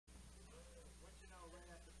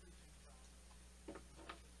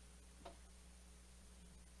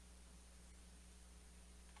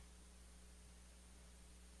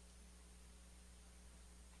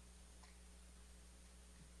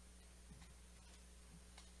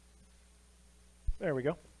There we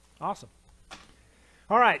go. Awesome.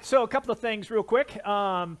 All right, so a couple of things real quick.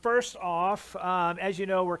 First off, as you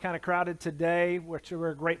know, we're kind of crowded today, which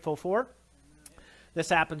we're grateful for. This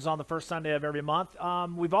happens on the first Sunday of every month.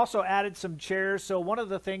 We've also added some chairs. So one of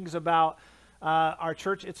the things about our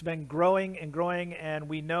church, it's been growing, and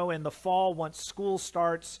we know in the fall, once school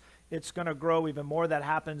starts, it's going to grow even more. That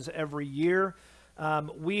happens every year.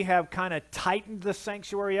 We have kind of tightened the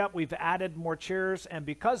sanctuary up. We've added more chairs, and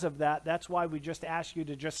because of that, that's why we just ask you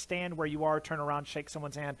to just stand where you are, turn around, shake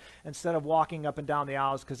someone's hand, instead of walking up and down the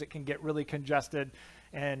aisles, because it can get really congested,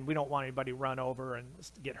 and we don't want anybody to run over and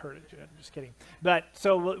get hurt. Just kidding. But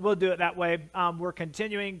so we'll do it that way. We're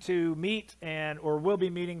continuing to meet, or we'll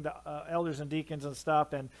be meeting the elders and deacons and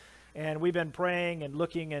stuff, and we've been praying and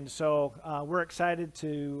looking, and so we're excited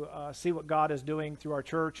to see what God is doing through our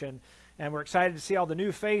church, and we're excited to see all the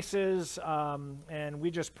new faces, and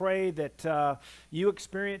we just pray that you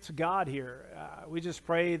experience God here. We just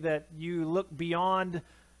pray that you look beyond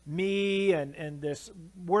me and this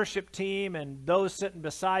worship team and those sitting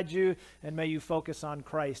beside you, and may you focus on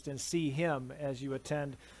Christ and see Him as you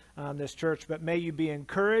attend this church. But may you be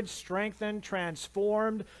encouraged, strengthened,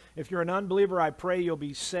 transformed. If you're an unbeliever, I pray you'll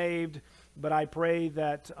be saved, but I pray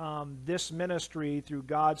that this ministry, through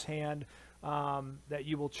God's hand, that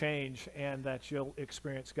you will change and that you'll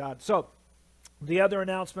experience God. So the other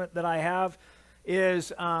announcement that I have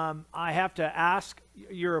is I have to ask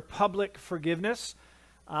your public forgiveness.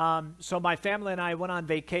 So my family and I went on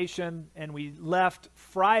vacation, and we left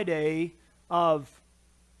Friday of,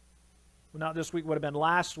 well, not this week, would have been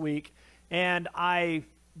last week, and I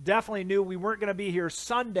definitely knew we weren't going to be here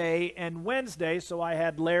Sunday and Wednesday, so I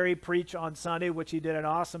had Larry preach on Sunday, which he did an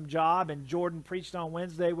awesome job, and Jordan preached on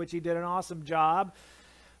Wednesday, which he did an awesome job.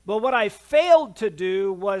 But what I failed to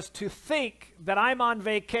do was to think that I'm on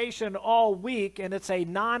vacation all week, and it's a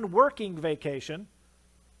non-working vacation.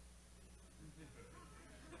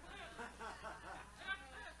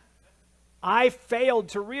 I failed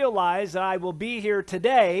to realize that I will be here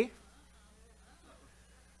today,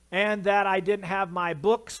 and that I didn't have my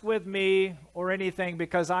books with me or anything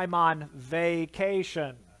because I'm on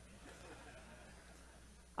vacation.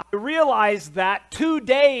 I realized that 2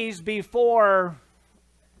 days before,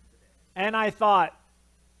 and I thought,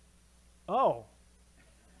 oh,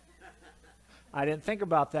 I didn't think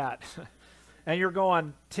about that. And you're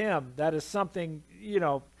going, Tim, that is something,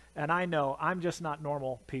 and I know I'm just not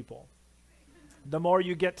normal people. The more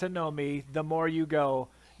you get to know me, the more you go,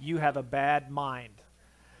 you have a bad mind.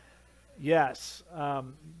 Yes.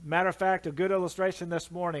 Matter of fact, a good illustration this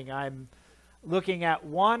morning. I'm looking at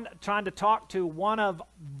trying to talk to one of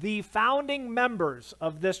the founding members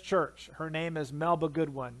of this church. Her name is Melba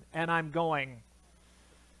Goodwin, and I'm going,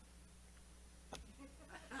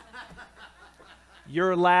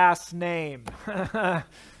 your last name.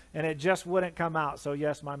 And it just wouldn't come out. So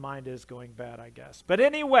yes, my mind is going bad, I guess. But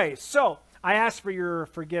anyway, so I asked for your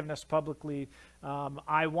forgiveness publicly.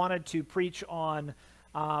 I wanted to preach on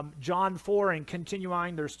John 4 and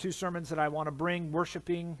continuing. There's 2 sermons that I want to bring,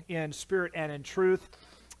 worshiping in spirit and in truth.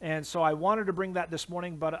 And so I wanted to bring that this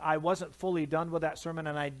morning, but I wasn't fully done with that sermon,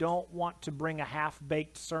 and I don't want to bring a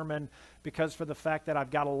half-baked sermon because for the fact that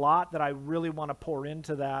I've got a lot that I really want to pour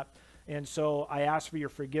into that. And so I ask for your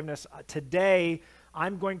forgiveness. Today,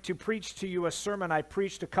 I'm going to preach to you a sermon I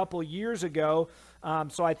preached a couple years ago,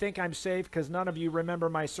 so I think I'm safe because none of you remember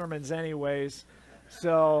my sermons anyways.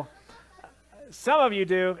 So some of you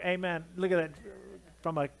do. Amen. Look at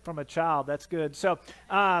that from a child. That's good. So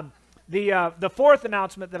the fourth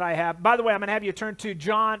announcement that I have, by the way, I'm going to have you turn to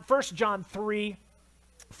 1 John 3.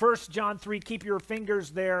 1 John 3, keep your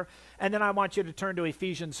fingers there, and then I want you to turn to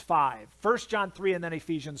Ephesians 5. 1 John 3 and then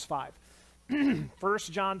Ephesians 5. 1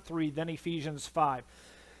 John 3, then Ephesians 5.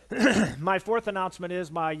 My fourth announcement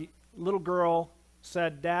is my little girl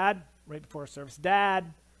said, Dad, right before service, Dad.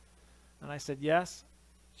 And I said, yes.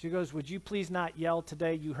 She goes, would you please not yell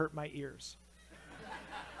today? You hurt my ears.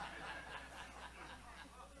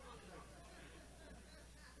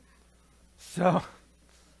 So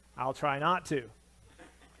I'll try not to.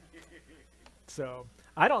 So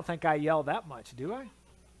I don't think I yell that much, do I?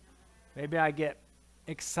 Maybe I get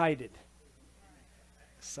excited.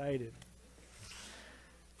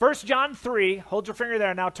 1 John 3, hold your finger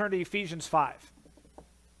there, now turn to Ephesians 5.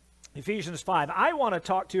 Ephesians 5. I want to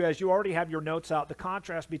talk to you, as you already have your notes out, the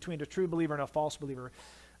contrast between a true believer and a false believer.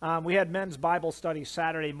 We had men's Bible study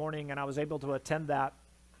Saturday morning, and I was able to attend that.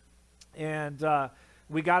 And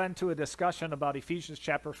we got into a discussion about Ephesians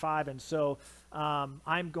chapter 5, and so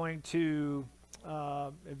I'm going to,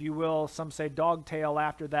 if you will, some say dogtail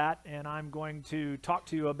after that, and I'm going to talk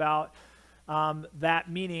to you about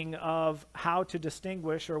that meaning of how to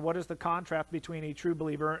distinguish, or what is the contrast between a true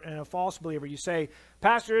believer and a false believer. You say,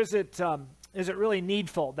 Pastor, is it really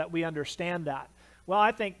needful that we understand that? Well,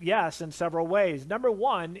 I think yes, in several ways. Number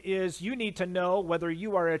one is you need to know whether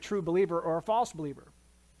you are a true believer or a false believer,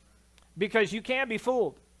 because you can be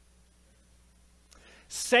fooled.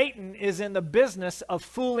 Satan is in the business of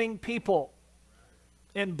fooling people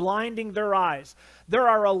and blinding their eyes. There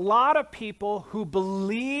are a lot of people who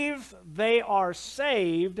believe they are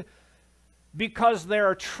saved because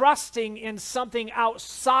they're trusting in something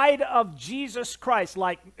outside of Jesus Christ.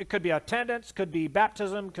 Like it could be attendance, could be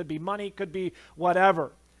baptism, could be money, could be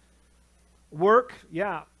whatever. Work,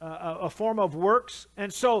 yeah, a form of works.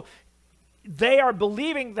 And so they are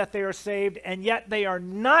believing that they are saved, and yet they are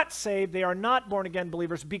not saved. They are not born-again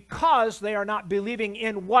believers because they are not believing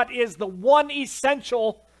in what is the one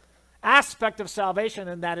essential aspect of salvation,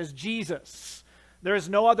 and that is Jesus. There is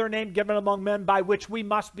no other name given among men by which we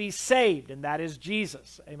must be saved, and that is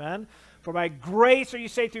Jesus. Amen? For by grace are you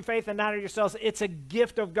saved through faith, and not of yourselves. It's a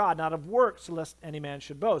gift of God, not of works, lest any man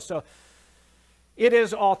should boast. So it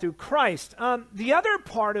is all through Christ. The other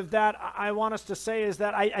part of that I want us to say is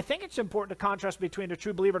that I think it's important to contrast between a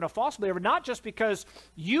true believer and a false believer, not just because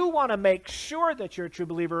you want to make sure that you're a true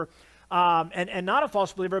believer and not a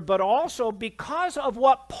false believer, but also because of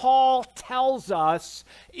what Paul tells us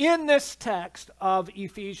in this text of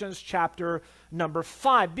Ephesians chapter number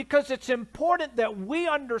 5. Because it's important that we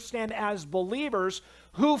understand as believers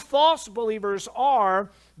who false believers are,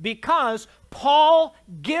 because Paul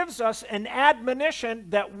gives us an admonition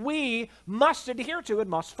that we must adhere to and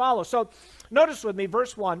must follow. So notice with me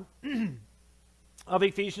verse 1 of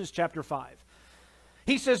Ephesians chapter 5.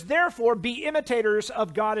 He says, therefore, be imitators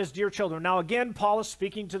of God as dear children. Now, again, Paul is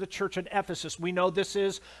speaking to the church at Ephesus. We know this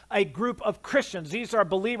is a group of Christians. These are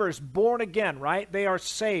believers born again, right? They are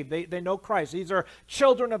saved. They know Christ. These are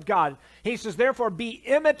children of God. He says, therefore, be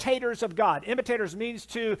imitators of God. Imitators means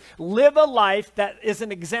to live a life that is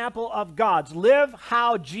an example of God's. Live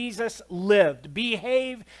how Jesus lived.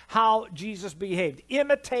 Behave how Jesus behaved.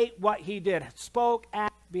 Imitate what he did. Spoke,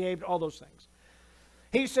 acted, behaved, all those things.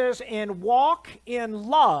 He says, and walk in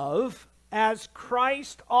love as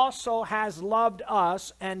Christ also has loved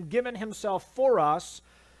us and given himself for us,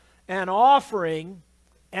 an offering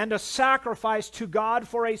and a sacrifice to God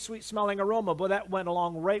for a sweet-smelling aroma. But that went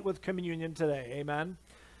along right with communion today. Amen.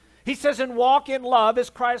 He says, and walk in love as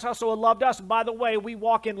Christ also loved us. By the way, we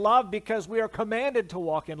walk in love because we are commanded to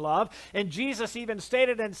walk in love. And Jesus even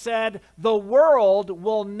stated and said, the world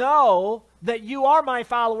will know that you are my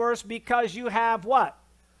followers because you have what?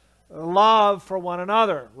 Love for one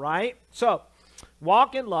another, right? So,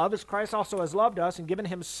 walk in love as Christ also has loved us and given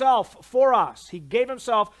himself for us. He gave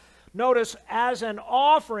himself, notice, as an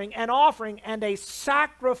offering and a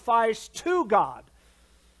sacrifice to God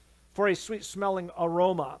for a sweet-smelling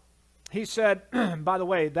aroma. He said, by the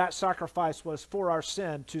way, that sacrifice was for our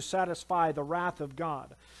sin to satisfy the wrath of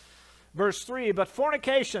God. Verse 3, but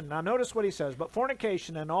fornication, now notice what he says, but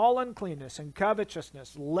fornication and all uncleanness and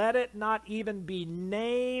covetousness, let it not even be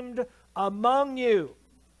named among you.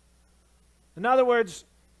 In other words,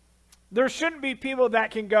 there shouldn't be people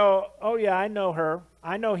that can go, oh yeah, I know her,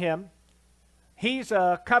 I know him. He's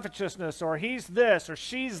a covetousness, or he's this, or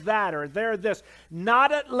she's that, or they're this.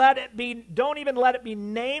 Don't even let it be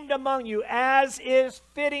named among you, as is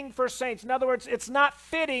fitting for saints. In other words, it's not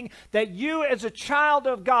fitting that you as a child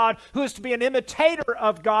of God, who is to be an imitator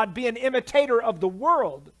of God, be an imitator of the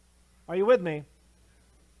world. Are you with me?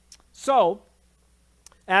 So,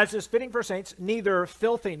 as is fitting for saints, neither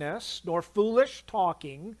filthiness, nor foolish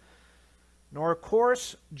talking, nor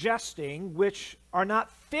coarse jesting, which are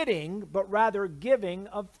not fitting, but rather giving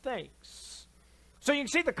of thanks. So you can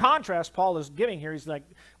see the contrast Paul is giving here. He's like,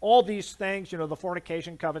 all these things, you know, the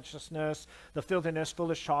fornication, covetousness, the filthiness,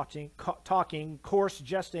 foolish talking, coarse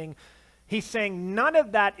jesting. He's saying none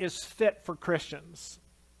of that is fit for Christians.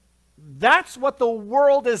 That's what the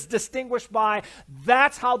world is distinguished by.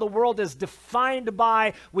 That's how the world is defined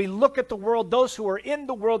by. We look at the world, those who are in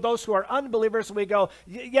the world, those who are unbelievers, and we go,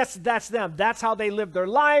 yes, that's them. That's how they live their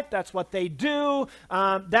life. That's what they do.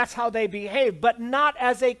 That's how they behave. But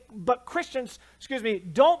Christians,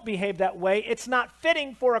 don't behave that way. It's not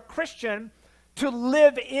fitting for a Christian to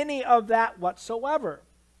live any of that whatsoever.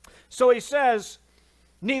 So he says,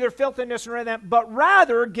 neither filthiness nor that, but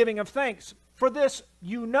rather giving of thanks. For this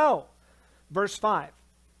you know. Verse 5.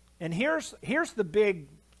 And here's the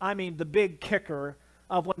big kicker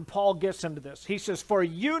of when Paul gets into this. He says, for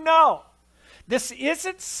you know. This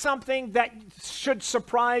isn't something that should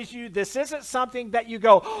surprise you. This isn't something that you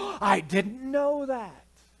go, oh, I didn't know that.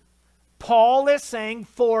 Paul is saying,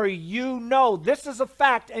 for you know, this is a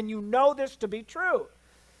fact, and you know this to be true.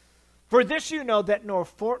 For this you know that no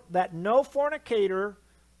fornicator,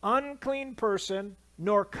 unclean person,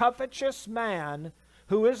 nor covetous man,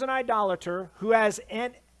 who is an idolater, who is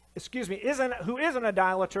an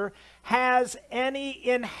idolater, has any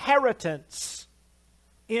inheritance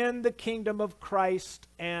in the kingdom of Christ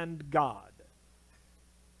and God.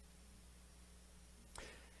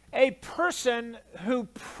 A person who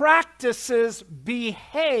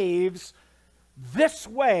behaves this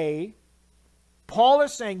way, Paul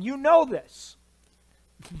is saying, you know this.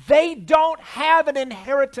 They don't have an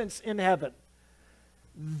inheritance in heaven.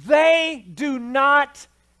 They do not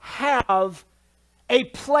have a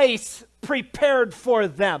place prepared for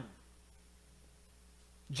them.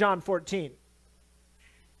 John 14.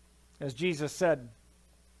 As Jesus said,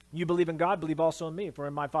 you believe in God, believe also in me. For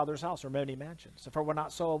in my Father's house are many mansions. If it were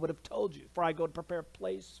not so, I would have told you. For I go to prepare a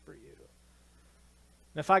place for you.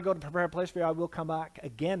 And if I go to prepare a place for you, I will come back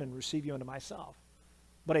again and receive you unto myself.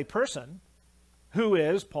 But a person who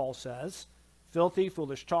is, Paul says, filthy,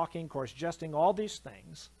 foolish talking, coarse jesting, all these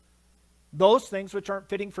things, those things which aren't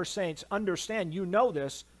fitting for saints, understand, you know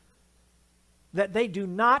this, that they do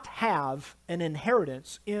not have an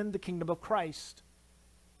inheritance in the kingdom of Christ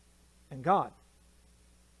and God.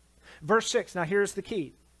 Verse 6, now here's the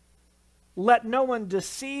key. Let no one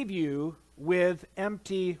deceive you with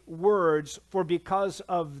empty words, for because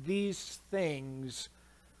of these things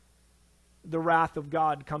the wrath of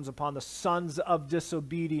God comes upon the sons of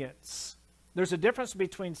disobedience. There's a difference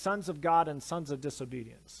between sons of God and sons of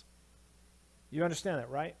disobedience. You understand that,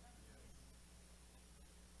 right?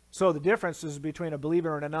 So the difference is between a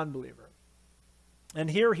believer and an unbeliever. And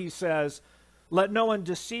here he says, let no one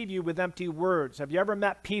deceive you with empty words. Have you ever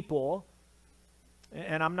met people,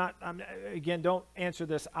 and again, don't answer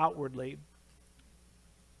this outwardly,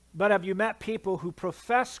 but have you met people who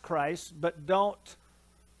profess Christ but don't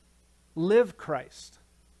live Christ?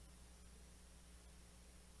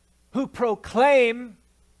 Who proclaim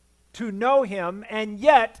to know him, and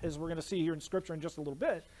yet, as we're going to see here in Scripture in just a little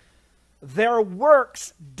bit, their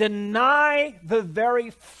works deny the very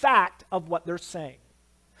fact of what they're saying.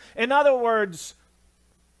 In other words,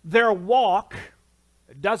 their walk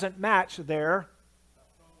doesn't match their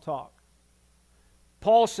talk.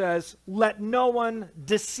 Paul says, let no one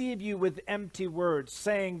deceive you with empty words,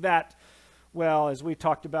 saying that, well, as we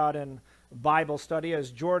talked about in Bible study, as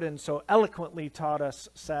Jordan so eloquently taught us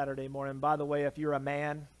Saturday morning. By the way, if you're a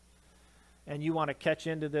man and you want to catch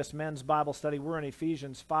into this men's Bible study, we're in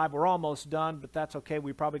Ephesians 5. We're almost done, but that's okay.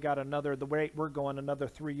 We probably got the rate we're going, another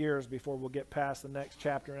 3 years before we'll get past the next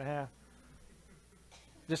chapter and a half.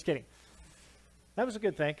 Just kidding. That was a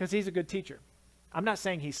good thing, because he's a good teacher. I'm not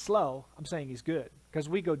saying he's slow. I'm saying he's good, because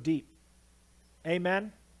we go deep.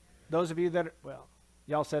 Amen? Those of you that,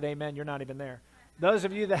 y'all said amen. You're not even there. Those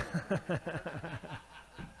of you that...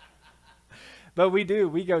 But we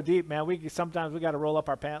go deep, man. Sometimes we got to roll up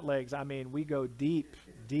our pant legs. I mean, we go deep,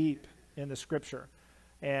 deep in the Scripture.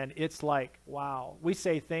 And it's like, wow. We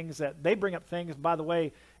say things that, they bring up things, by the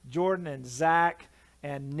way, Jordan and Zach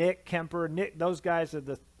and Nick Kemper. Those guys are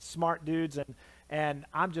the smart dudes. And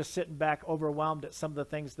I'm just sitting back overwhelmed at some of the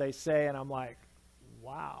things they say. And I'm like,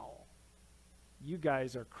 wow, you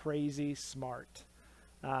guys are crazy smart.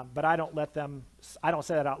 But I don't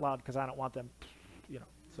say that out loud because I don't want them,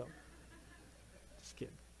 so. Just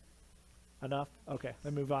kidding. Enough? Okay,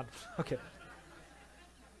 let me move on. Okay.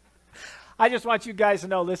 I just want you guys to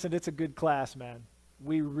know, listen, it's a good class, man.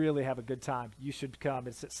 We really have a good time. You should come.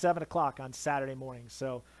 It's at 7 o'clock on Saturday morning,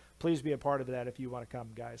 so please be a part of that if you want to come,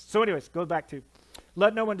 guys. So anyways, go back to,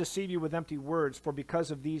 let no one deceive you with empty words, for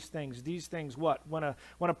because of these things what? When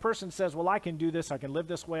a person says, well, I can do this, I can live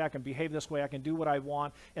this way, I can behave this way, I can do what I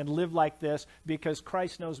want and live like this because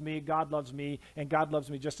Christ knows me, God loves me, and God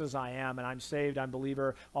loves me just as I am, and I'm saved, I'm a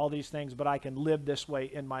believer, all these things, but I can live this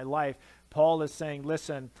way in my life. Paul is saying,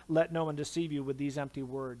 listen, let no one deceive you with these empty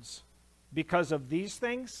words. Because of these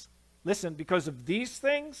things, listen, because of these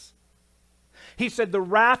things, he said the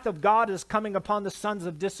wrath of God is coming upon the sons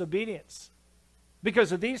of disobedience.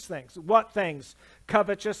 Because of these things. What things?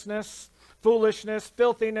 Covetousness, foolishness,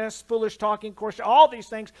 filthiness, foolish talking, coarse, all these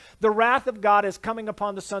things. The wrath of God is coming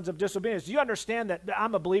upon the sons of disobedience. Do you understand that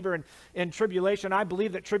I'm a believer in tribulation? I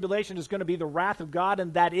believe that tribulation is going to be the wrath of God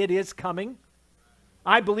and that it is coming.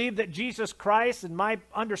 I believe that Jesus Christ, and my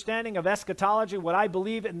understanding of eschatology, what I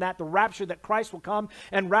believe in that the rapture, that Christ will come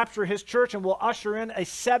and rapture his church and will usher in a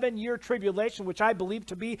 7-year tribulation, which I believe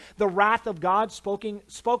to be the wrath of God spoken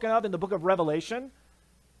of in the book of Revelation.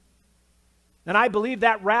 And I believe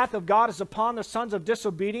that wrath of God is upon the sons of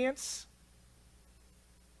disobedience.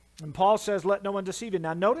 And Paul says, let no one deceive you.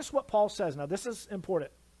 Now, notice what Paul says. Now, this is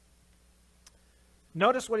important.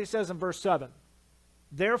 Notice what he says in verse 7.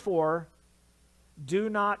 Therefore, do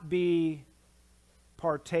not be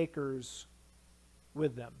partakers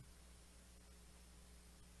with them.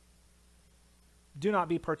 Do not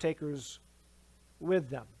be partakers with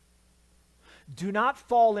them. Do not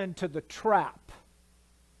fall into the trap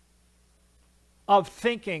of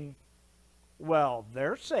thinking, well,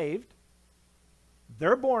 they're saved,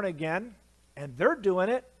 they're born again, and they're doing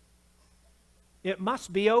it. It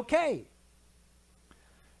must be okay.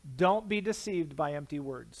 Don't be deceived by empty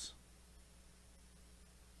words.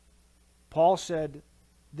 Paul said,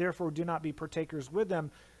 therefore do not be partakers with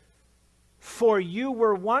them, for you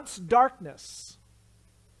were once darkness,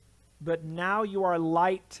 but now you are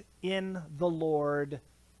light in the Lord.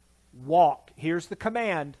 Walk. Here's the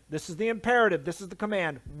command. This is the imperative. This is the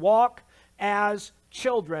command. Walk as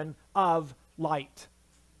children of light.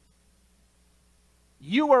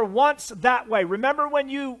 You were once that way. Remember when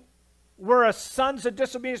you were a sons of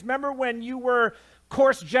disobedience? Remember when you were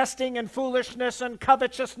coarse jesting and foolishness and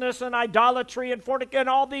covetousness and idolatry and fornication and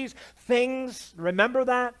all these things? Remember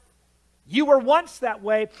that? You were once that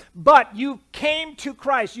way, but you came to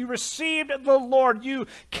Christ. You received the Lord. You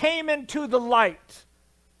came into the light.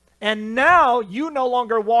 And now you no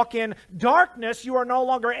longer walk in darkness. You are no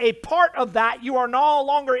longer a part of that. You are no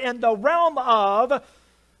longer in the realm of,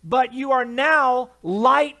 but you are now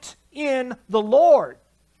light in the Lord.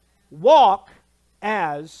 Walk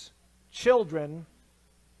as children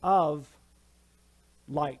of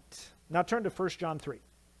light. Now turn to 1 John 3.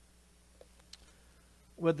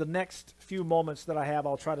 With the next few moments that I have,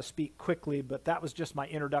 I'll try to speak quickly, but that was just my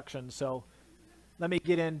introduction, so let me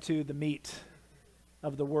get into the meat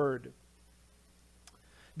of the word.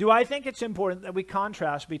 Do I think it's important that we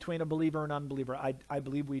contrast between a believer and unbeliever? I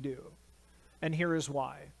believe we do. And here is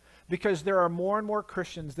why. Because there are more and more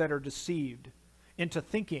Christians that are deceived into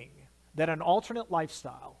thinking that an alternate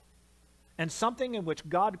lifestyle and something in which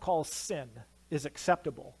God calls sin is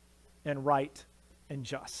acceptable and right and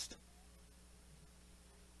just.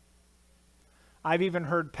 I've even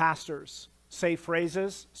heard pastors say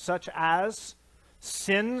phrases such as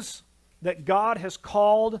sins that God has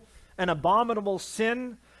called an abominable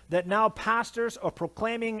sin, that now pastors are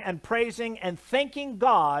proclaiming and praising and thanking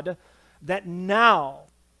God that now,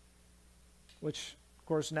 which of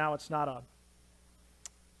course now it's not a,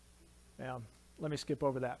 let me skip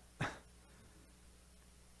over that.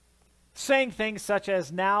 Saying things such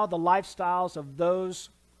as now the lifestyles of those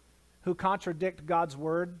who contradict God's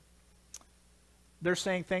word, they're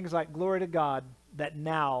saying things like, glory to God, that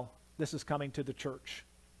now this is coming to the church.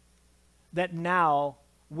 That now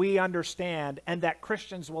we understand, and that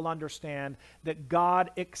Christians will understand, that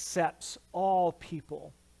God accepts all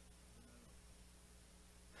people.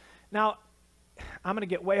 Now, I'm going to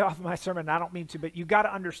get way off my sermon, and I don't mean to, but you got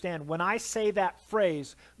to understand, when I say that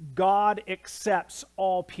phrase, God accepts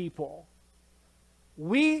all people,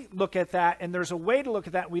 we look at that, and there's a way to look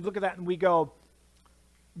at that. We look at that and we go,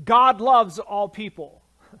 God loves all people.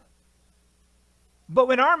 But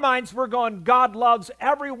in our minds, we're going, God loves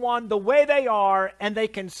everyone the way they are, and they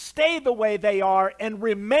can stay the way they are, and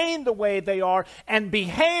remain the way they are, and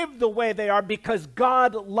behave the way they are because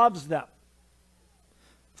God loves them.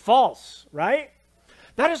 False, right?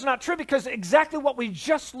 That is not true, because exactly what we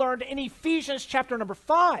just learned in Ephesians chapter number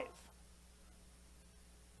 5.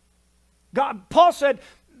 Paul said,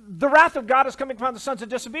 the wrath of God is coming upon the sons of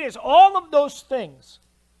disobedience. All of those things,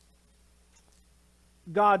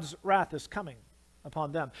 God's wrath is coming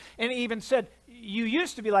upon them. And he even said, you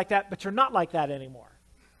used to be like that, but you're not like that anymore.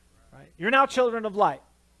 Right? You're now children of light.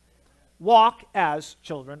 Walk as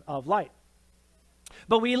children of light.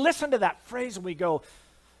 But we listen to that phrase and we go,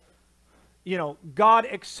 God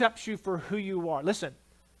accepts you for who you are. Listen,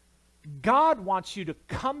 God wants you to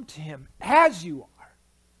come to him as you are.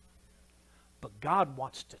 But God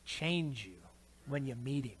wants to change you when you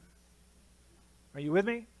meet him. Are you with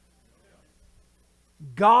me?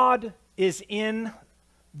 God is in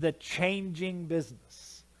the changing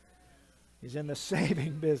business. He's in the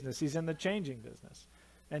saving business. He's in the changing business.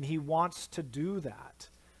 And he wants to do that.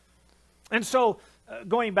 And so,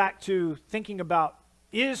 going back to thinking about,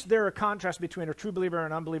 is there a contrast between a true believer and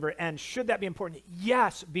an unbeliever, and should that be important?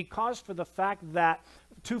 Yes, because for the fact that,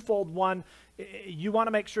 twofold. One, you want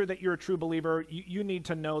to make sure that you're a true believer. You need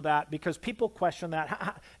to know that, because people question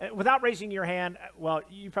that. Without raising your hand, well,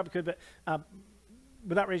 you probably could, but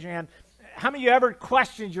without raising your hand, how many of you ever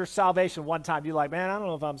questioned your salvation one time? You're like, man, I don't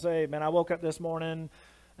know if I'm saved. Man, I woke up this morning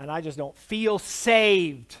and I just don't feel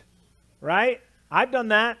saved, right? I've done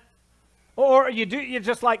that. Or you're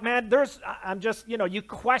just like, man, I'm just, you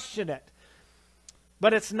question it.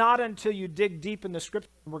 But it's not until you dig deep in the scripture,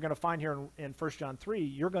 we're going to find here in 1 John 3,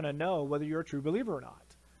 you're going to know whether you're a true believer or not.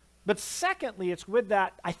 But secondly, it's with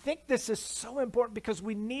that, I think this is so important because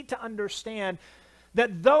we need to understand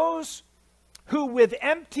that those who with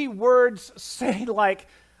empty words say like,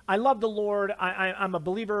 I love the Lord, I'm a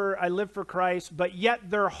believer, I live for Christ, but yet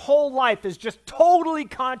their whole life is just totally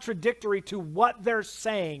contradictory to what they're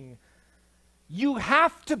saying. You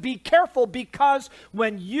have to be careful because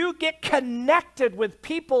when you get connected with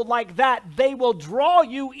people like that, they will draw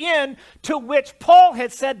you in to which Paul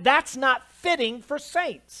had said that's not fitting for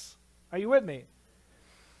saints. Are you with me?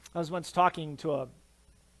 I was once talking to a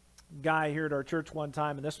guy here at our church one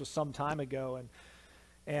time, and this was some time ago,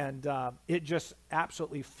 and it just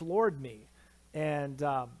absolutely floored me. And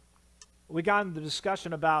we got into the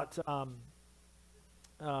discussion about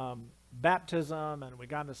baptism, and we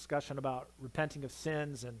got into discussion about repenting of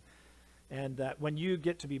sins, and that when you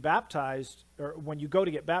get to be baptized, or when you go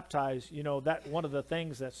to get baptized, that one of the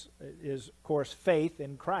things is of course faith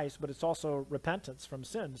in Christ, but it's also repentance from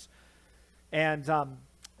sins, and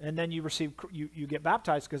then you receive, you get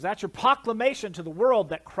baptized because that's your proclamation to the world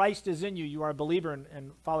that Christ is in you. You are a believer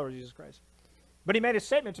and follower of Jesus Christ. But he made a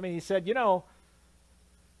statement to me. He said,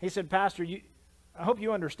 Pastor, I hope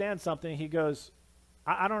you understand something. He goes,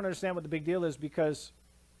 I don't understand what the big deal is because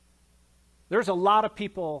there's a lot of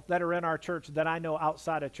people that are in our church that I know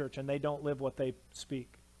outside of church and they don't live what they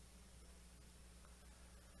speak.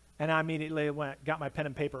 And I immediately got my pen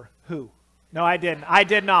and paper. Who? No, I didn't. I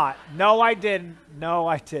did not. No, I didn't. No,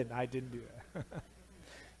 I didn't. I didn't do that.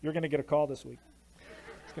 You're going to get a call this week.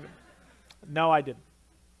 No, I didn't.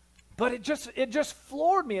 But it just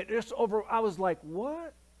floored me. I was like,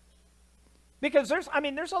 what? Because there's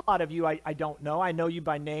a lot of you I don't know. I know you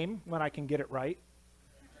by name when I can get it right.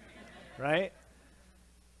 Right?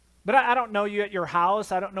 But I don't know you at your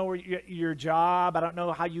house. I don't know your job. I don't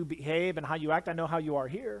know how you behave and how you act. I know how you are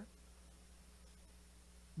here.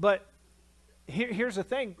 But here's the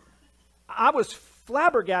thing. I was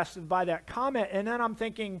flabbergasted by that comment, and then I'm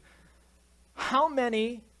thinking, how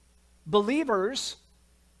many believers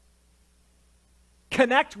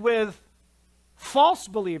connect with false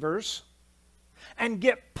believers and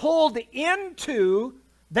get pulled into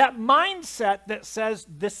that mindset that says,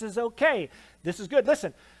 this is okay, this is good.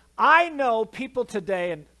 Listen, I know people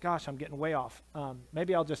today, and gosh, I'm getting way off.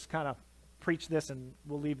 Maybe I'll just kind of preach this and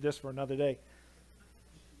we'll leave this for another day.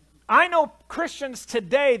 I know Christians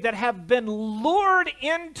today that have been lured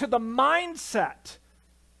into the mindset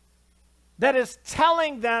that is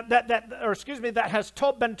telling them, that has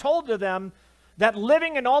been told to them that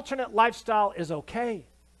living an alternate lifestyle is okay.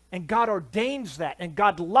 And God ordains that, and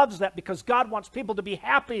God loves that because God wants people to be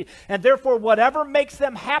happy, and therefore whatever makes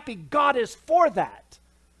them happy, God is for that.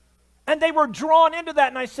 And they were drawn into that,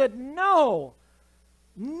 and I said, no,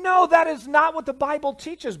 that is not what the Bible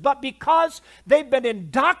teaches. But because they've been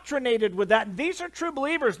indoctrinated with that, and these are true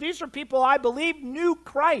believers, these are people I believe knew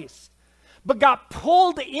Christ, but got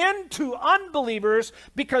pulled into unbelievers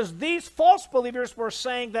because these false believers were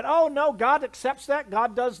saying that, oh no, God accepts that,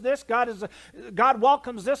 God does this, God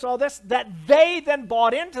welcomes this, all this, that they then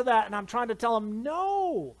bought into that. And I'm trying to tell them,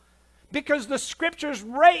 no, because the scriptures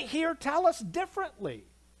right here tell us differently.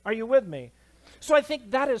 Are you with me? So I think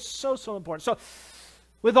that is so important. So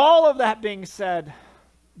with all of that being said,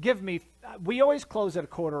 we always close at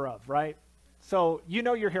 1:15, right? So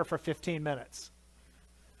you're here for 15 minutes.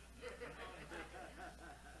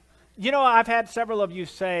 I've had several of you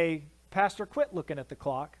say, Pastor, quit looking at the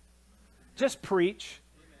clock. Just preach.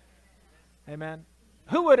 Amen.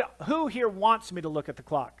 Who here wants me to look at the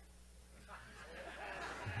clock?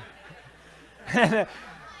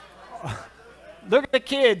 Look at the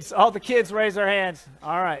kids. All the kids raise their hands.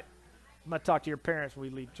 All right. I'm going to talk to your parents when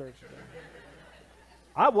we leave church.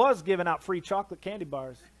 I was giving out free chocolate candy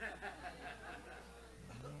bars.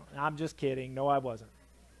 I'm just kidding. No, I wasn't.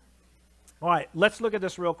 All right, let's look at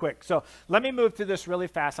this real quick. So let me move through this really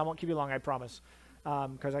fast. I won't keep you long, I promise,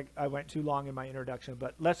 because I went too long in my introduction.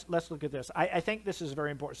 But let's look at this. I think this is very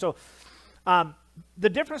important. So the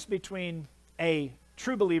difference between a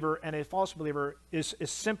true believer and a false believer is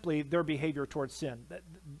simply their behavior towards sin.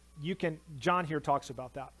 John here talks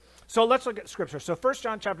about that. So let's look at Scripture. So 1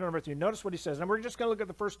 John chapter number 3. Notice what he says. And we're just going to look at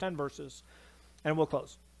the first 10 verses, and we'll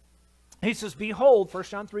close. He says, behold, 1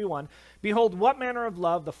 John 3:1, behold, what manner of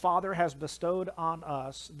love the Father has bestowed on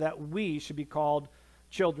us that we should be called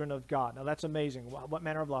children of God. Now, that's amazing. What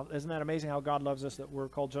manner of love? Isn't that amazing how God loves us, that we're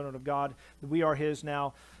called children of God, that we are his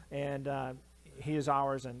now, and he is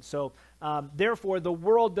ours. And so, therefore, the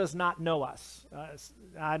world does not know us.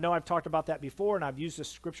 I know I've talked about that before, and I've used this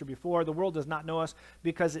scripture before. The world does not know us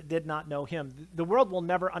because it did not know him. The world will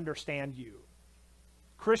never understand you.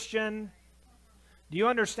 Christian, do you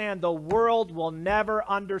understand? The world will never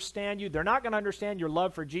understand you. They're not going to understand your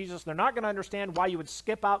love for Jesus. They're not going to understand why you would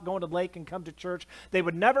skip out going to the lake and come to church. They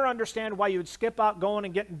would never understand why you would skip out going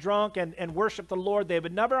and getting drunk and worship the Lord. They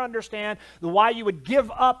would never understand why you would give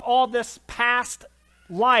up all this past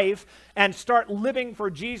life and start living for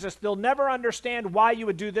Jesus. They'll never understand why you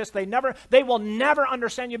would do this. They will never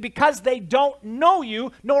understand you because they don't know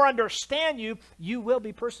you nor understand you. You will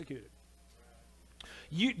be persecuted.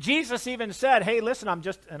 Jesus even said, hey, listen,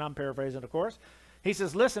 and I'm paraphrasing, of course. He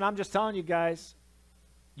says, listen, I'm just telling you guys,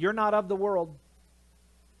 you're not of the world.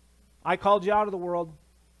 I called you out of the world,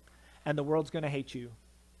 and the world's going to hate you.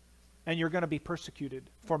 And you're going to be persecuted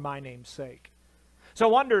for my name's sake.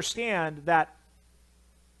 So understand that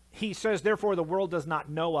he says, therefore, the world does not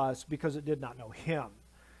know us because it did not know him.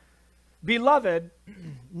 Beloved,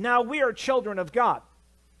 now we are children of God.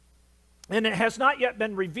 And it has not yet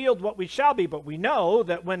been revealed what we shall be, but we know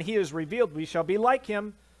that when he is revealed, we shall be like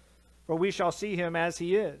him, for we shall see him as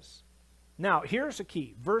he is. Now, here's a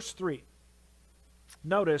key. Verse 3.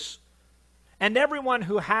 Notice, and everyone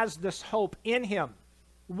who has this hope in him.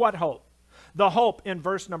 What hope? The hope in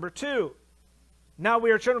verse number 2. Now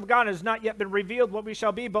we are children of God, and it has not yet been revealed what we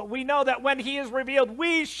shall be, but we know that when he is revealed,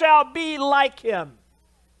 we shall be like him.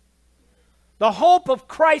 The hope of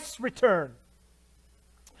Christ's return.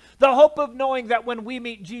 The hope of knowing that when we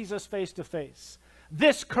meet Jesus face to face,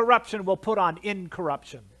 this corruption will put on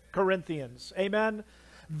incorruption. Corinthians, amen?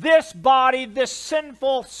 This body, this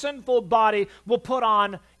sinful body will put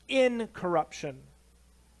on incorruption.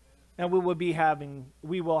 And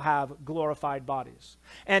we will have glorified bodies.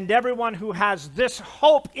 And everyone who has this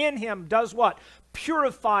hope in him does what?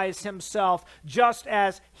 Purifies himself just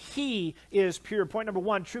as he is pure. Point number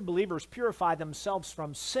 1, true believers purify themselves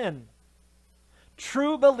from sin.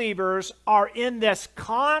 True believers are in this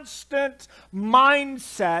constant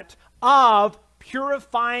mindset of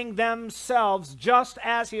purifying themselves just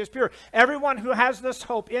as he is pure. Everyone who has this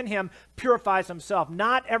hope in him purifies himself.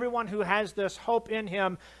 Not everyone who has this hope in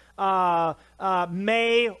him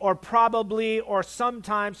may or probably or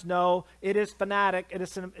sometimes, no, it is fanatic.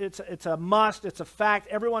 It's a must. It's a fact.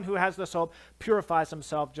 Everyone who has this hope purifies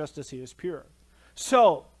himself just as he is pure.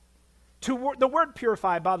 So, the word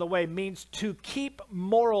purify, by the way, means to keep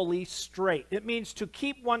morally straight. It means to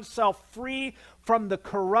keep oneself free from the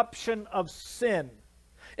corruption of sin.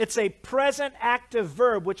 It's a present active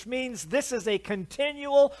verb, which means this is a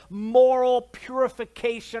continual moral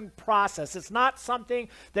purification process. It's not something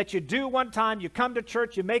that you do one time, you come to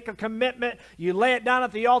church, you make a commitment, you lay it down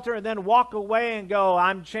at the altar, and then walk away and go,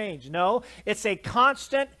 I'm changed. No, it's a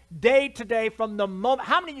constant day to day from the moment.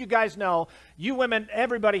 How many of you guys know, you women,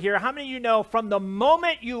 everybody here, how many of you know from the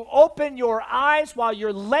moment you open your eyes while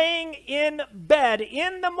you're laying in bed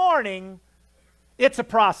in the morning, it's a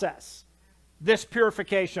process. This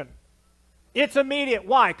purification. It's immediate.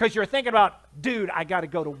 Why? Because you're thinking about, dude, I got to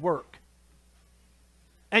go to work.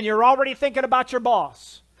 And you're already thinking about your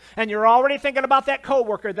boss. And you're already thinking about that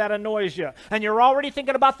coworker that annoys you. And you're already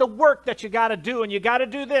thinking about the work that you got to do. And you got to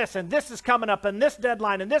do this. And this is coming up. And this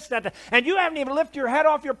deadline. And this, that. And you haven't even lifted your head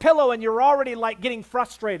off your pillow. And you're already like getting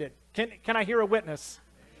frustrated. Can I hear a witness?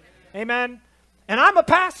 Amen? And I'm a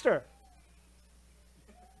pastor.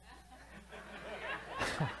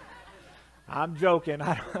 I'm joking.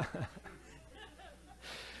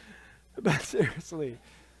 But seriously,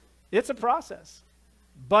 it's a process.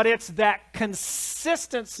 But it's that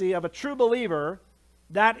consistency of a true believer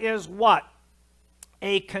that is what?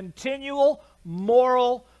 A continual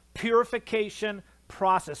moral purification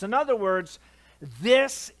process. In other words,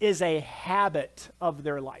 this is a habit of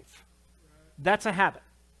their life. That's a habit.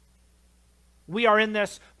 We are in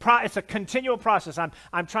this, it's a continual process.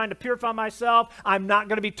 I'm trying to purify myself. I'm not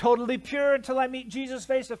going to be totally pure until I meet Jesus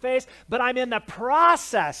face to face, but I'm in the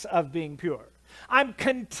process of being pure. I'm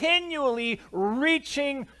continually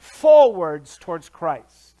reaching forwards towards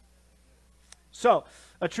Christ. So,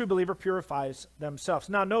 a true believer purifies themselves.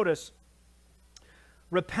 Now notice,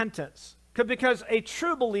 repentance. Because a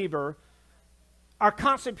true believer are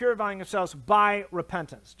constantly purifying themselves by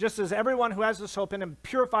repentance. Just as everyone who has this hope in him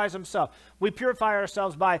purifies himself. We purify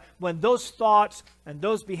ourselves by when those thoughts and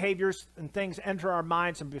those behaviors and things enter our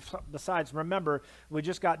minds. And besides, remember, we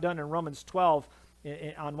just got done in Romans 12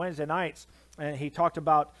 on Wednesday nights. And he talked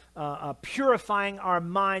about purifying our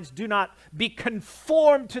minds. Do not be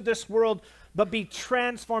conformed to this world, but be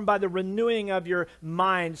transformed by the renewing of your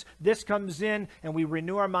minds. This comes in, and we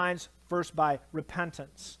renew our minds first by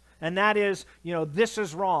repentance. And that is, this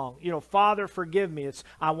is wrong. Father, forgive me. It's,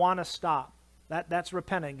 I want to stop. That's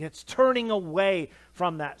repenting. It's turning away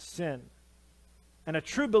from that sin. And a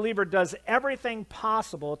true believer does everything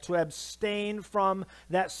possible to abstain from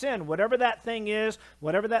that sin. Whatever that thing is,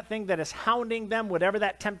 whatever that thing that is hounding them, whatever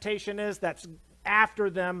that temptation is that's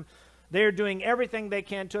after them, they're doing everything they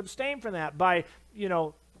can to abstain from that by,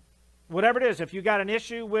 whatever it is. If you got an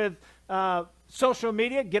issue with social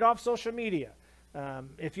media, get off social media.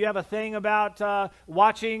 If you have a thing about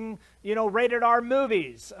watching, rated R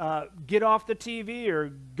movies, get off the TV or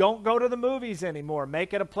don't go to the movies anymore.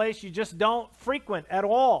 Make it a place you just don't frequent at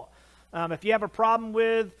all. If you have a problem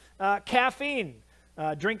with caffeine,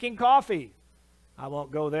 drinking coffee, I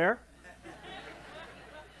won't go there.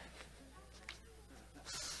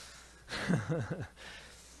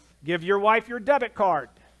 Give your wife your debit card.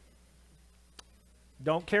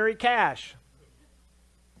 Don't carry cash.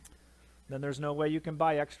 Then there's no way you can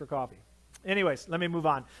buy extra coffee. Anyways, let me move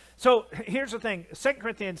on. So here's the thing. 2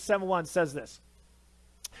 Corinthians 7:1 says this.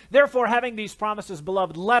 Therefore, having these promises,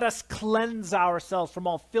 beloved, let us cleanse ourselves from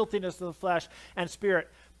all filthiness of the flesh and spirit,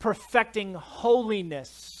 perfecting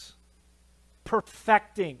holiness.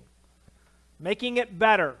 Perfecting. Making it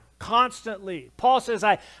better constantly. Paul says,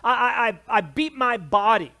 I beat my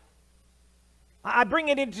body. I bring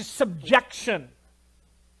it into subjection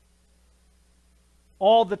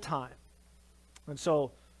all the time. And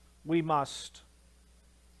so we must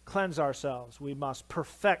cleanse ourselves. We must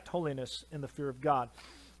perfect holiness in the fear of God.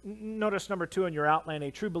 Notice number 2 in your outline,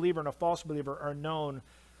 a true believer and a false believer are known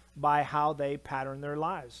by how they pattern their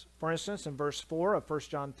lives. For instance, in verse 4 of 1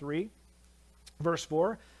 John 3, verse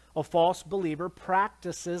 4, a false believer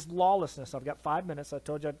practices lawlessness. I've got 5 minutes. I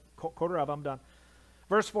told you quarter of, I'm done.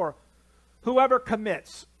 Verse 4, whoever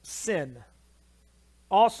commits sin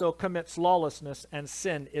also commits lawlessness, and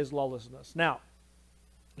sin is lawlessness. Now,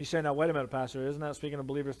 you say, now, wait a minute, Pastor, isn't that speaking of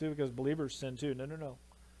believers too? Because believers sin too. No.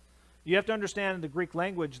 You have to understand in the Greek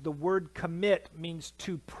language, the word commit means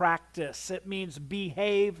to practice. It means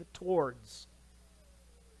behave towards.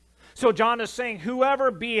 So John is saying whoever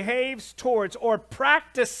behaves towards or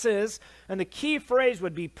practices, and the key phrase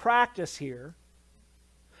would be practice here,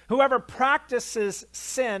 whoever practices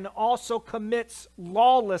sin also commits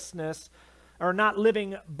lawlessness, or not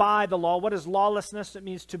living by the law. What is lawlessness? It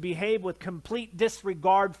means to behave with complete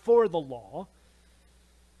disregard for the law.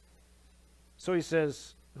 So he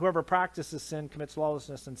says, whoever practices sin commits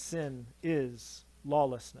lawlessness, and sin is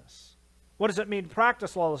lawlessness. What does it mean to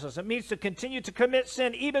practice lawlessness? It means to continue to commit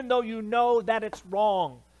sin even though you know that it's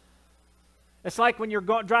wrong. It's like when you're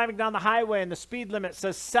driving down the highway and the speed limit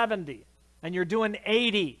says 70 and you're doing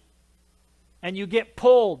 80 and you get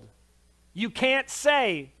pulled. You can't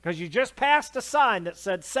say, because you just passed a sign that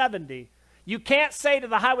said 70, you can't say to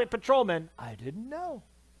the highway patrolman, I didn't know.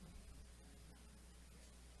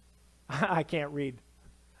 I can't read.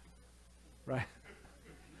 Right?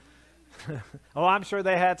 Oh, I'm sure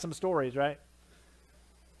they had some stories, right?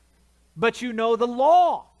 But you know the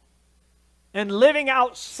law. And living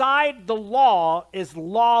outside the law is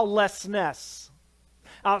lawlessness.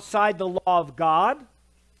 Outside the law of God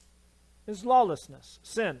is lawlessness,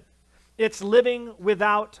 sin. It's living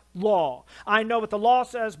without law. I know what the law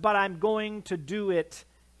says, but I'm going to do it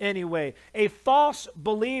anyway. A false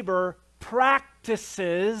believer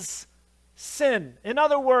practices sin. In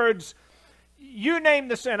other words, you name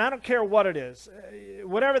the sin. I don't care what it is.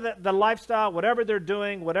 Whatever the lifestyle, whatever they're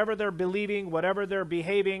doing, whatever they're believing, whatever they're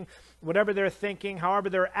behaving, whatever they're thinking, however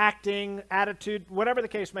they're acting, attitude, whatever the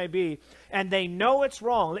case may be, and they know it's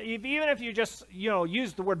wrong. Even if you just,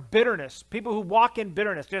 use the word bitterness, people who walk in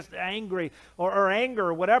bitterness, just angry or anger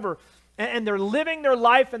or whatever, and they're living their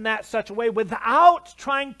life in that such a way without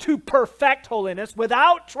trying to perfect holiness,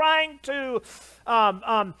 without trying to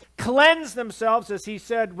cleanse themselves, as he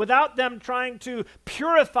said, without them trying to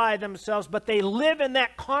purify themselves, but they live in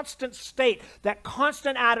that constant state, that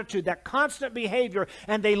constant attitude, that constant behavior,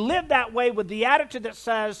 and they live that way with the attitude that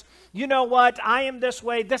says, you know what, I am this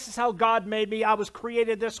way, this is how God made me, I was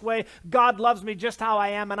created this way, God loves me just how I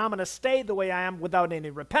am, and I'm going to stay the way I am without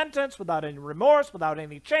any repentance, without any remorse, without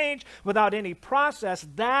any change, without any process.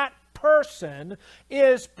 That person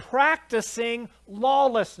is practicing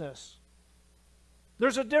lawlessness.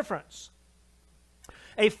 There's a difference.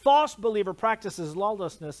 A false believer practices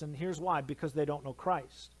lawlessness, and here's why: because they don't know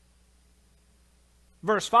Christ.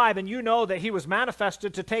 Verse 5, and you know that he was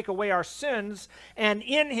manifested to take away our sins, and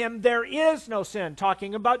in him there is no sin.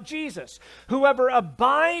 Talking about Jesus. Whoever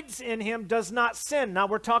abides in him does not sin. Now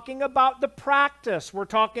we're talking about the practice. We're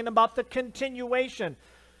talking about the continuation.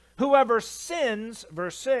 Whoever sins,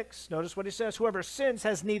 verse 6, notice what he says, whoever sins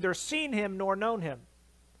has neither seen him nor known him.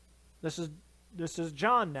 This is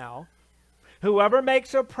John now. Whoever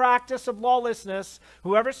makes a practice of lawlessness,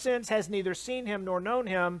 whoever sins has neither seen him nor known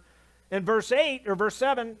him. In verse 8 or verse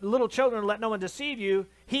 7, little children, let no one deceive you.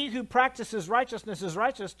 He who practices righteousness is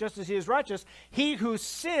righteous, just as he is righteous. He who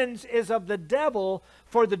sins is of the devil,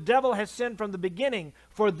 for the devil has sinned from the beginning.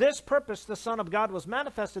 For this purpose the Son of God was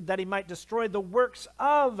manifested, that he might destroy the works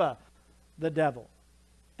of the devil.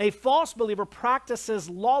 A false believer practices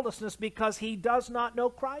lawlessness because he does not know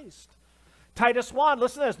Christ. Titus 1,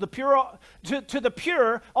 listen to this. To the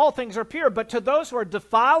pure, all things are pure, but to those who are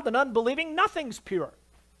defiled and unbelieving, nothing's pure.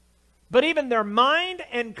 But even their mind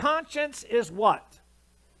and conscience is what?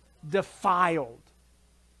 Defiled.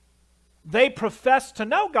 They profess to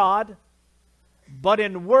know God, but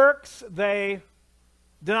in works they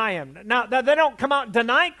deny him. Now, they don't come out and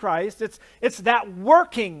deny Christ. It's that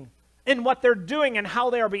working in what they're doing and how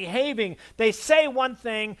they are behaving. They say one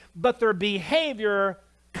thing, but their behavior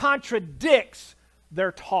contradicts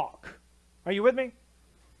their talk. Are you with me?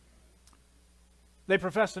 They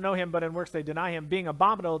profess to know him, but in works they deny him, being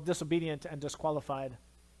abominable, disobedient, and disqualified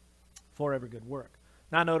for every good work.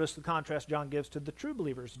 Now notice the contrast John gives to the true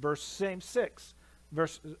believers. Verse 6.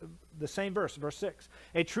 The same verse, verse 6.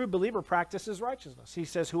 A true believer practices righteousness. He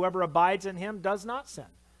says, whoever abides in him does not sin.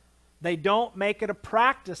 They don't make it a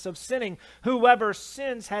practice of sinning. Whoever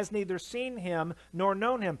sins has neither seen him nor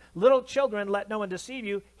known him. Little children, let no one deceive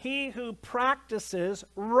you. He who practices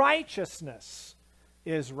righteousness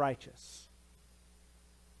is righteous.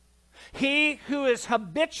 He who is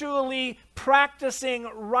habitually practicing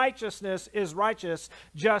righteousness is righteous,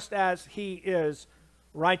 just as he is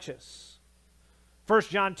righteous. 1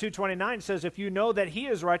 John 2:29 says, if you know that he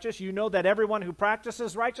is righteous, you know that everyone who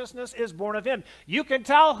practices righteousness is born of him. You can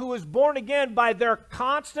tell who is born again by their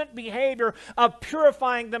constant behavior of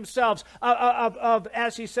purifying themselves,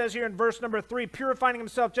 as he says here in verse number 3, purifying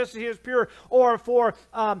himself just as he is pure, or for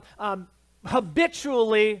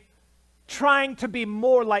habitually trying to be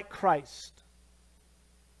more like Christ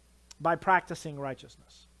by practicing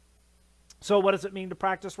righteousness. So what does it mean to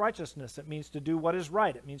practice righteousness? It means to do what is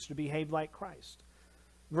right. It means to behave like Christ.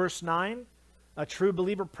 Verse 9, a true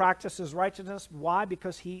believer practices righteousness. Why?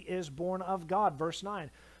 Because he is born of God. Verse 9,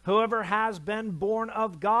 whoever has been born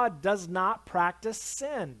of God does not practice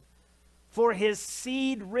sin, for his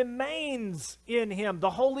seed remains in him,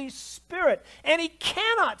 the Holy Spirit, and he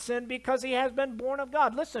cannot sin because he has been born of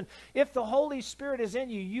God. Listen, if the Holy Spirit is in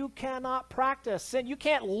you, you cannot practice sin. You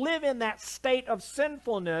can't live in that state of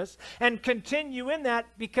sinfulness and continue in that,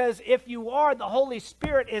 because if you are, the Holy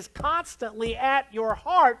Spirit is constantly at your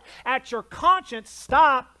heart, at your conscience.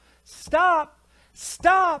 Stop, stop,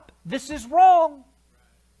 stop. This is wrong.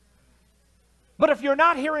 But if you're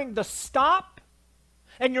not hearing the stop,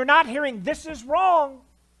 and you're not hearing this is wrong,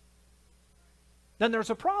 then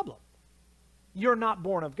there's a problem. You're not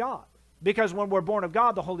born of God. Because when we're born of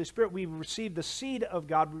God, the Holy Spirit, we receive the seed of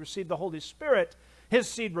God. We receive the Holy Spirit. His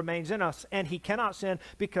seed remains in us, and he cannot sin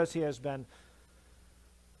because he has been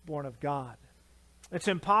born of God. It's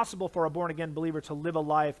impossible for a born-again believer to live a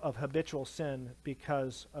life of habitual sin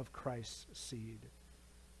because of Christ's seed.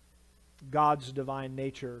 God's divine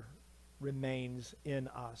nature remains in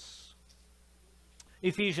us.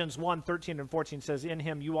 Ephesians 1:13 and 14 says, in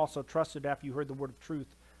him you also trusted after you heard the word of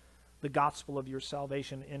truth, the gospel of your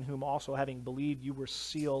salvation, in whom also having believed you were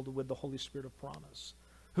sealed with the Holy Spirit of promise,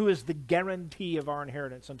 who is the guarantee of our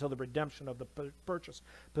inheritance until the redemption of the purchased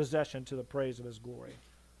possession to the praise of his glory.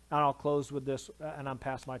 And I'll close with this, and I'm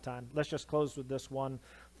past my time. Let's just close with this one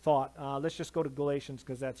thought. Let's just go to Galatians,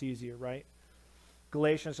 because that's easier, right?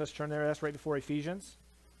 Galatians, let's turn there. That's right before Ephesians.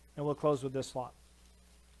 And we'll close with this thought.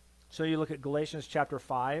 So you look at Galatians chapter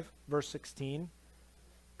 5, verse 16.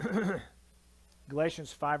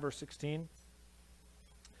 Galatians 5, verse 16.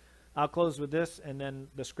 I'll close with this and then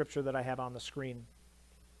the scripture that I have on the screen.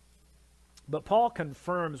 But Paul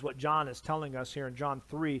confirms what John is telling us here in John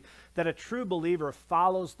 3, that a true believer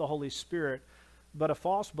follows the Holy Spirit, but a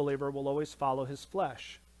false believer will always follow his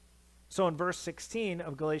flesh. So in verse 16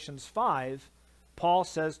 of Galatians 5, Paul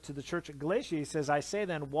says to the church at Galatia, he says, I say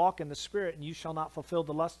then, walk in the Spirit, and you shall not fulfill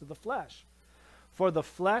the lust of the flesh. For the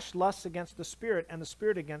flesh lusts against the Spirit, and the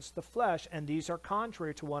Spirit against the flesh, and these are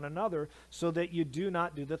contrary to one another, so that you do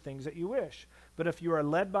not do the things that you wish. But if you are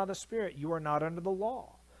led by the Spirit, you are not under the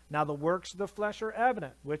law. Now the works of the flesh are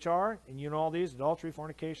evident, which are, and you know all these, adultery,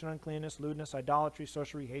 fornication, uncleanness, lewdness, idolatry,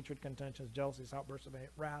 sorcery, hatred, contentions, jealousies, outbursts of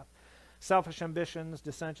wrath, selfish ambitions,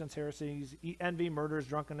 dissensions, heresies, envy, murders,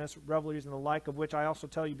 drunkenness, revelries, and the like, of which I also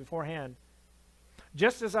tell you beforehand,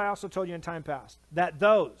 just as I also told you in time past, that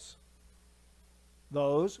those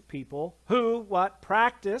people who, what,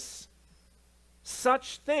 practice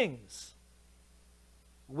such things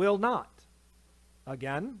will not.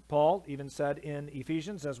 Again, Paul even said in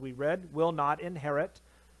Ephesians, as we read, will not inherit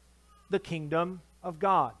the kingdom of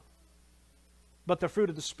God. But the fruit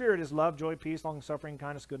of the Spirit is love, joy, peace, long-suffering,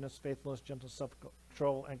 kindness, goodness, faithfulness, gentleness,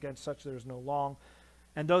 self-control, and against such there is no law.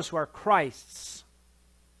 And those who are Christ's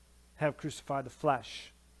have crucified the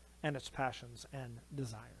flesh and its passions and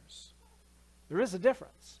desires. There is a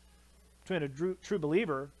difference between a true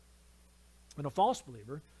believer and a false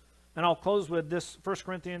believer. And I'll close with this 1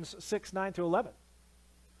 Corinthians 6, 9 through 11.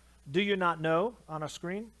 Do you not know, on a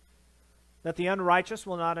screen, that the unrighteous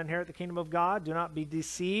will not inherit the kingdom of God? Do not be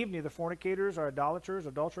deceived, neither fornicators, or idolaters, or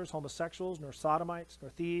adulterers, homosexuals, nor sodomites,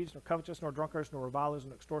 nor thieves, nor covetous, nor drunkards, nor revilers,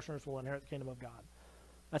 nor extortioners will inherit the kingdom of God.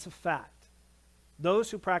 That's a fact.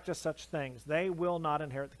 Those who practice such things, they will not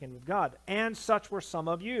inherit the kingdom of God. And such were some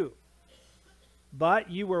of you.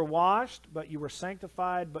 But you were washed, but you were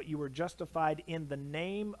sanctified, but you were justified in the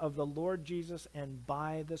name of the Lord Jesus and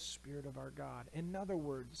by the Spirit of our God. In other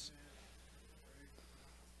words,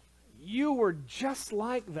 you were just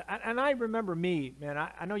like that. And I remember me, man,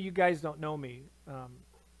 I know you guys don't know me,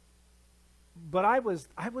 but I was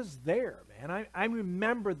there, man. I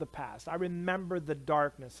remember the past. I remember the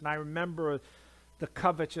darkness, and I remember the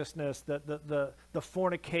covetousness, the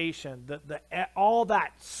fornication, all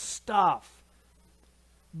that stuff.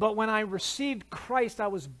 But when I received Christ, I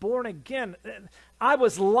was born again. I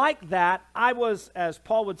was like that. I was, as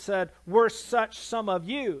Paul would said, were such some of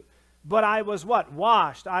you. But I was what?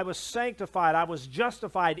 Washed. I was sanctified. I was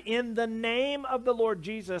justified in the name of the Lord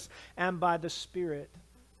Jesus and by the Spirit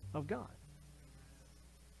of God.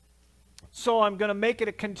 So I'm going to make it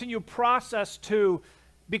a continued process to,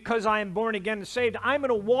 because I am born again and saved, I'm going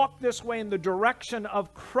to walk this way in the direction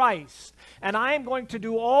of Christ. And I am going to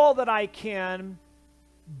do all that I can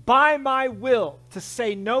by my will to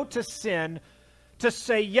say no to sin, to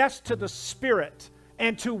say yes to the Spirit,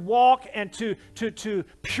 and to walk and to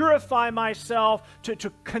purify myself,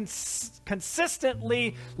 to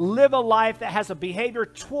consistently live a life that has a behavior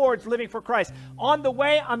towards living for Christ. On the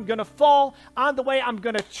way, I'm going to fall. On the way, I'm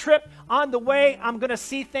going to trip. On the way, I'm going to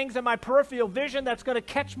see things in my peripheral vision that's going to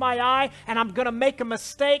catch my eye, and I'm going to make a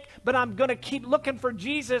mistake, but I'm going to keep looking for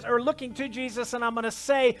Jesus, or looking to Jesus, and I'm going to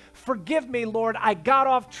say, forgive me, Lord, I got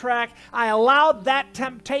off track. I allowed that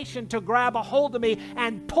temptation to grab a hold of me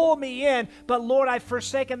and pull me in, but Lord, I've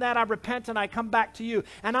forsaken that. I repent and I come back to you.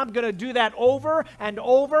 And I'm going to do that over and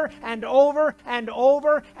over and over and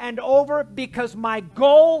over and over, because my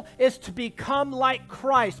goal is to become like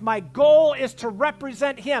Christ. My goal is to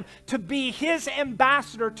represent Him, to be His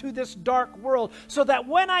ambassador to this dark world, so that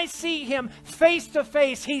when I see Him face to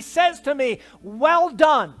face, He says to me, well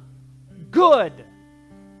done, good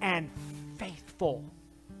and faithful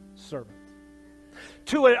servant.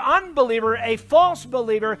 To an unbeliever, a false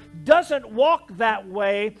believer doesn't walk that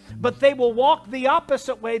way, but they will walk the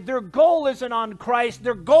opposite way. Their goal isn't on Christ.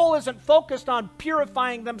 Their goal isn't focused on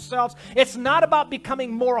purifying themselves. It's not about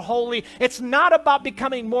becoming more holy. It's not about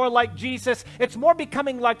becoming more like Jesus. It's more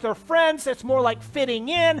becoming like their friends. It's more like fitting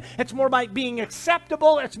in. It's more like being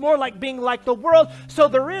acceptable. It's more like being like the world. So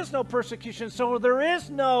there is no persecution. So there is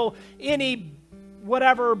no any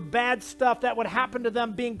whatever bad stuff that would happen to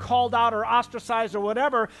them, being called out or ostracized or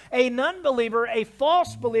whatever. A non-believer, a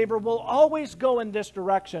false believer, will always go in this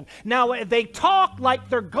direction. Now, they talk like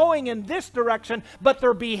they're going in this direction, but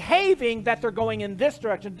they're behaving that they're going in this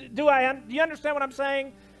direction. Do you understand what I'm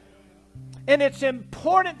saying? And it's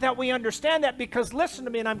important that we understand that, because listen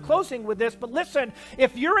to me, and I'm closing with this, but listen,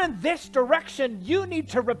 if you're in this direction, you need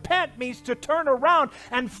to repent, means to turn around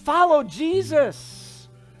and follow Jesus.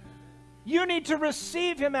 You need to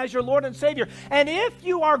receive Him as your Lord and Savior. And if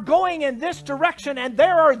you are going in this direction and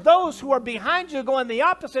there are those who are behind you going the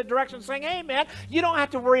opposite direction saying, hey man, you don't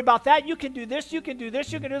have to worry about that. You can do this, you can do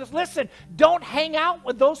this, you can do this. Listen, don't hang out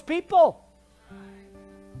with those people.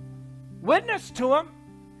 Witness to them.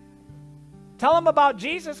 Tell them about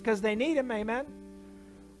Jesus, because they need Him, amen.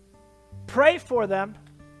 Pray for them,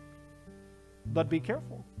 but be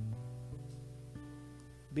careful.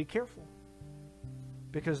 Be careful.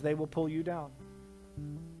 Because they will pull you down.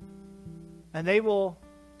 And they will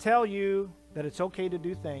tell you that it's okay to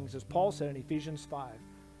do things, as Paul said in Ephesians 5,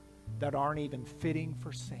 that aren't even fitting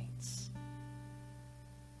for saints.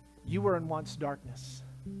 You were in once darkness,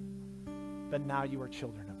 but now you are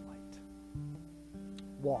children of light.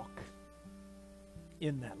 Walk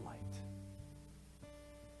in that light.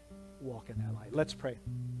 Walk in that light. Let's pray.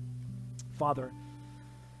 Father,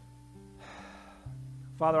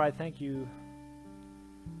 I thank you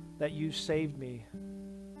that you saved me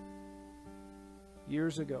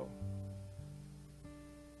years ago.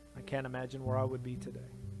 I can't imagine where I would be today.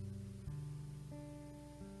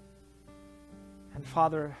 And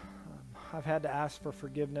Father, I've had to ask for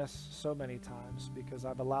forgiveness so many times because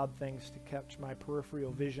I've allowed things to catch my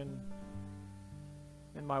peripheral vision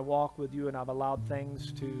in my walk with you, and I've allowed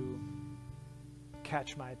things to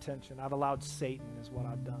catch my attention. I've allowed Satan is what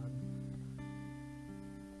I've done.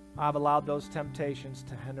 I've allowed those temptations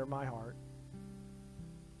to hinder my heart.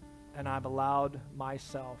 And I've allowed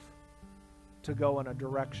myself to go in a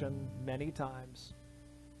direction many times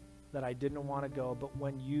that I didn't want to go. But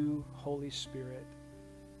when you, Holy Spirit,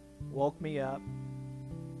 woke me up,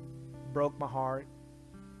 broke my heart,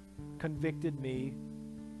 convicted me,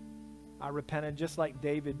 I repented just like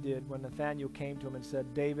David did when Nathanael came to him and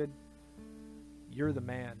said, David, you're the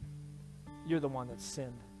man. You're the one that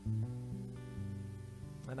sinned.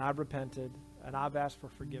 And I've repented, and I've asked for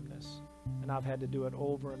forgiveness, and I've had to do it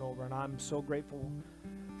over and over. And I'm so grateful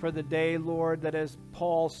for the day, Lord, that as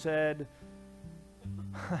Paul said,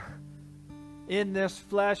 in this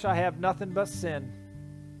flesh I have nothing but sin.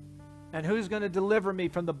 And who's going to deliver me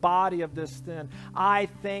from the body of this sin? I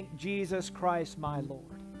thank Jesus Christ, my Lord.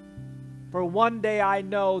 For one day I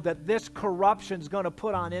know that this corruption's going to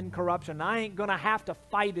put on incorruption. I ain't going to have to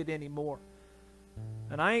fight it anymore.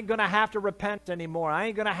 And I ain't going to have to repent anymore. I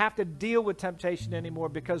ain't going to have to deal with temptation anymore,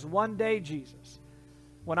 because one day, Jesus,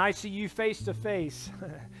 when I see you face to face,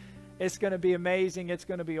 it's going to be amazing. It's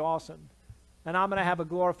going to be awesome. And I'm going to have a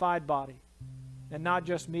glorified body. And not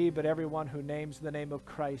just me, but everyone who names the name of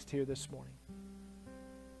Christ here this morning.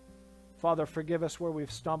 Father, forgive us where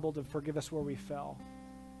we've stumbled and forgive us where we fell.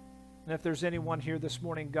 And if there's anyone here this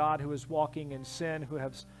morning, God, who is walking in sin, who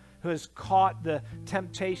has caught the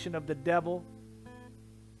temptation of the devil,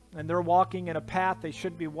 and they're walking in a path they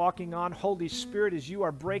shouldn't be walking on, Holy Spirit, as you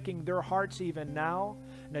are breaking their hearts even now,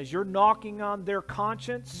 and as you're knocking on their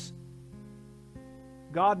conscience,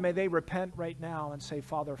 God, may they repent right now and say,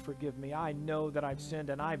 Father, forgive me. I know that I've sinned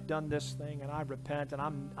and I've done this thing, and I repent, and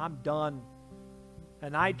I'm done.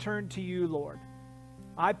 And I turn to you, Lord.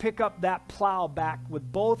 I pick up that plow back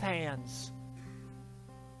with both hands,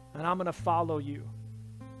 and I'm going to follow you.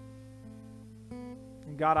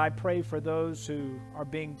 And God, I pray for those who are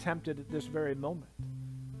being tempted at this very moment,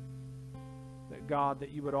 that God,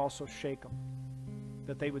 that you would also shake them,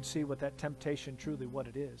 that they would see what that temptation truly what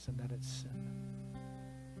it is, and that it's sin.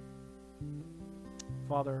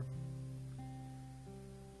 Father,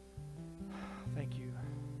 thank you.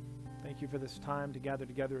 Thank you for this time to gather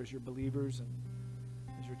together as your believers and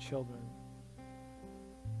as your children.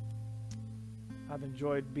 I've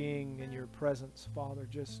enjoyed being in your presence, Father,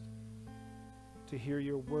 just to hear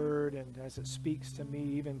your word, and as it speaks to me,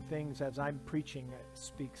 even things as I'm preaching, it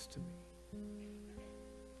speaks to me.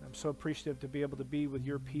 I'm so appreciative to be able to be with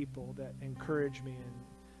your people that encourage me,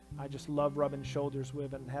 and I just love rubbing shoulders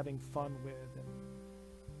with and having fun with. And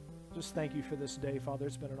just thank you for this day, Father.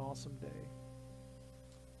 It's been an awesome day.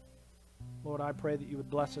 Lord, I pray that you would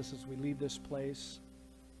bless us as we leave this place.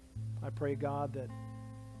 I pray, God, that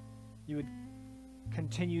you would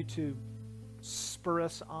continue to spur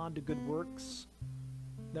us on to good works,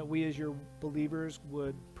 that we as your believers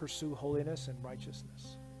would pursue holiness and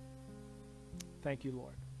righteousness. Thank you,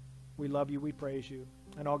 Lord. We love you. We praise you.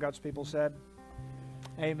 And all God's people said,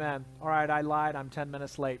 amen. All right, I lied. I'm 10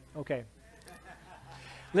 minutes late. Okay.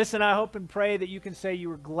 Listen, I hope and pray that you can say you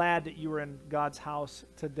were glad that you were in God's house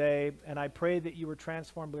today. And I pray that you were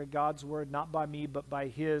transformed by God's word, not by me, but by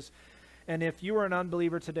his. And if you are an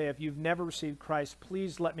unbeliever today, if you've never received Christ,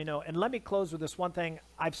 please let me know. And let me close with this one thing.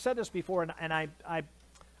 I've said this before, and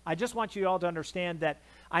I just want you all to understand that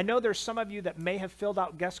I know there's some of you that may have filled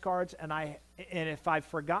out guest cards, and if I've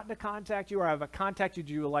forgotten to contact you, or I've contacted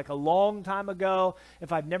you like a long time ago,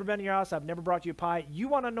 if I've never been to your house, I've never brought you a pie, you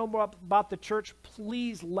want to know more about the church,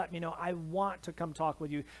 please let me know. I want to come talk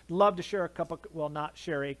with you. Love to share a cup of, well, not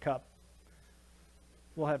share a cup.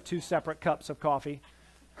 We'll have 2 separate cups of coffee.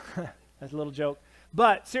 That's a little joke.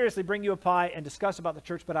 But seriously, bring you a pie and discuss about the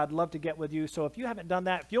church, but I'd love to get with you. So if you haven't done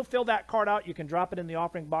that, if you'll fill that card out, you can drop it in the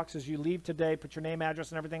offering box as you leave today, put your name,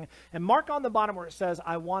 address, and everything, and mark on the bottom where it says,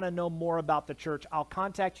 I want to know more about the church. I'll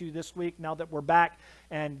contact you this week now that we're back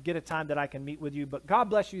and get a time that I can meet with you. But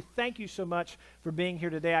God bless you. Thank you so much for being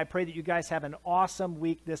here today. I pray that you guys have an awesome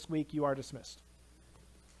week this week. You are dismissed.